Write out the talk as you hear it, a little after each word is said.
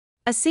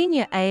A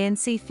senior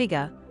ANC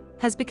figure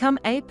has become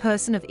a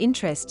person of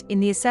interest in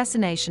the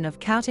assassination of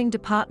Gauteng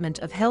Department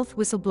of Health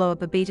whistleblower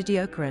Babita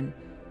Deokaran,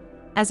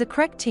 as a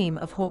crack team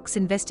of Hawks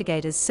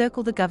investigators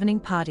circle the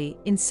governing party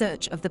in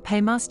search of the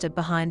paymaster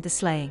behind the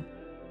slaying.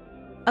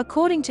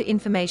 According to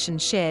information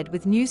shared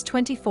with News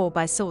 24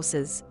 by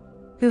sources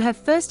who have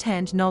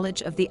first-hand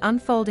knowledge of the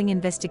unfolding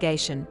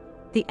investigation,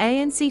 the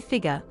ANC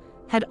figure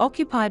had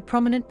occupied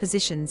prominent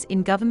positions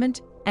in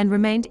government and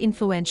remained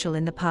influential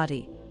in the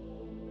party.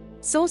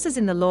 Sources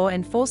in the law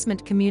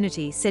enforcement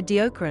community said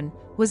Deokaran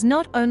was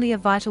not only a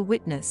vital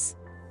witness,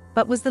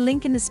 but was the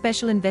link in the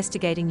Special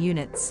Investigating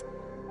Unit's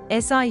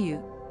SIU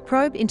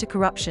probe into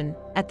corruption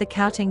at the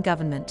Gauteng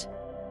government.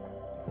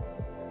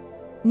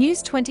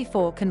 News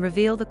 24 can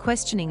reveal the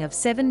questioning of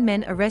 7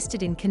 men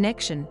arrested in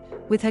connection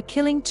with her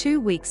killing 2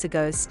 weeks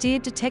ago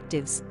steered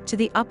detectives to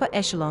the upper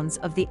echelons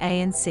of the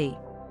ANC.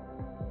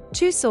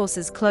 2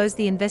 sources closed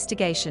the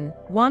investigation,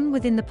 one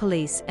within the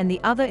police and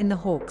the other in the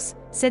Hawks,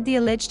 said the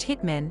alleged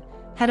hitmen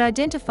had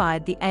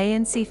identified the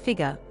ANC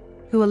figure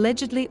who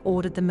allegedly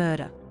ordered the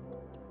murder.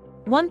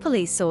 One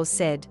police source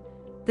said,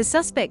 the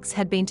suspects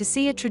had been to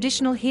see a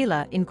traditional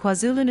healer in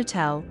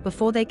KwaZulu-Natal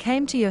before they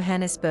came to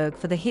Johannesburg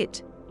for the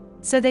hit,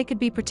 so they could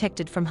be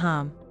protected from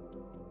harm.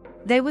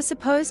 They were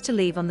supposed to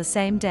leave on the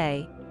same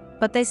day,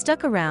 but they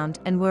stuck around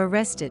and were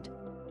arrested.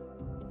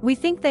 We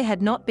think they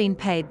had not been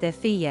paid their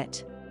fee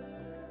yet.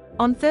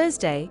 On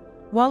Thursday,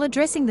 while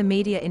addressing the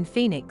media in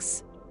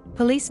Phoenix,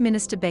 Police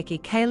Minister Becky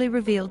Cayley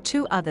revealed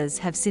 2 others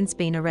have since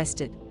been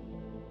arrested.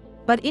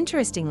 But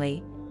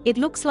interestingly, it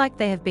looks like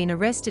they have been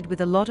arrested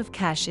with a lot of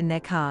cash in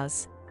their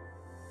cars.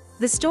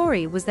 The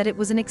story was that it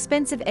was an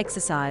expensive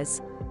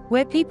exercise,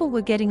 where people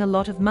were getting a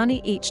lot of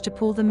money each to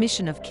pull the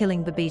mission of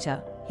killing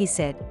Babita, he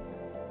said.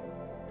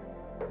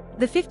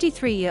 The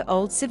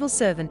 53-year-old civil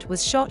servant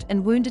was shot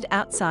and wounded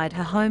outside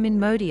her home in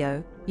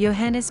Modio,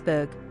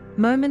 Johannesburg,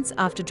 moments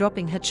after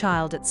dropping her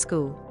child at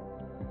school.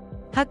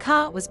 Her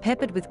car was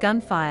peppered with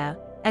gunfire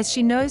as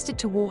she nosed it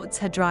towards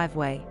her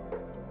driveway.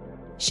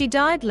 She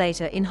died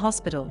later in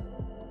hospital.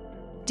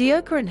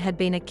 Deokaran had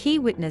been a key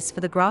witness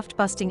for the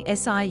graft-busting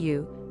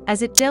SIU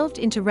as it delved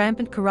into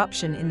rampant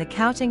corruption in the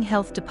Gauteng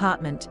Health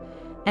Department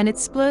and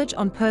its splurge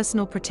on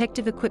personal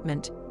protective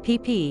equipment,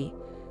 PPE,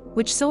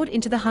 which soared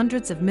into the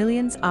hundreds of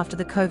millions after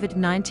the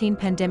COVID-19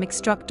 pandemic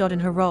struck. In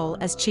her role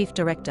as Chief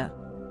Director,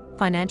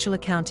 Financial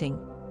Accounting,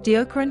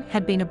 Deokaran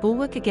had been a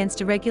bulwark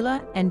against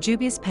irregular and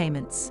dubious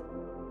payments.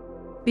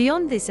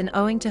 Beyond this, and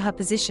owing to her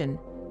position,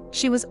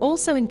 she was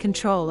also in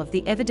control of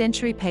the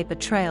evidentiary paper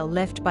trail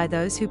left by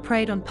those who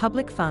preyed on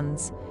public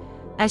funds,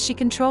 as she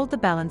controlled the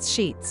balance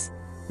sheets,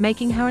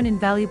 making her an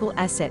invaluable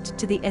asset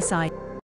to the SI.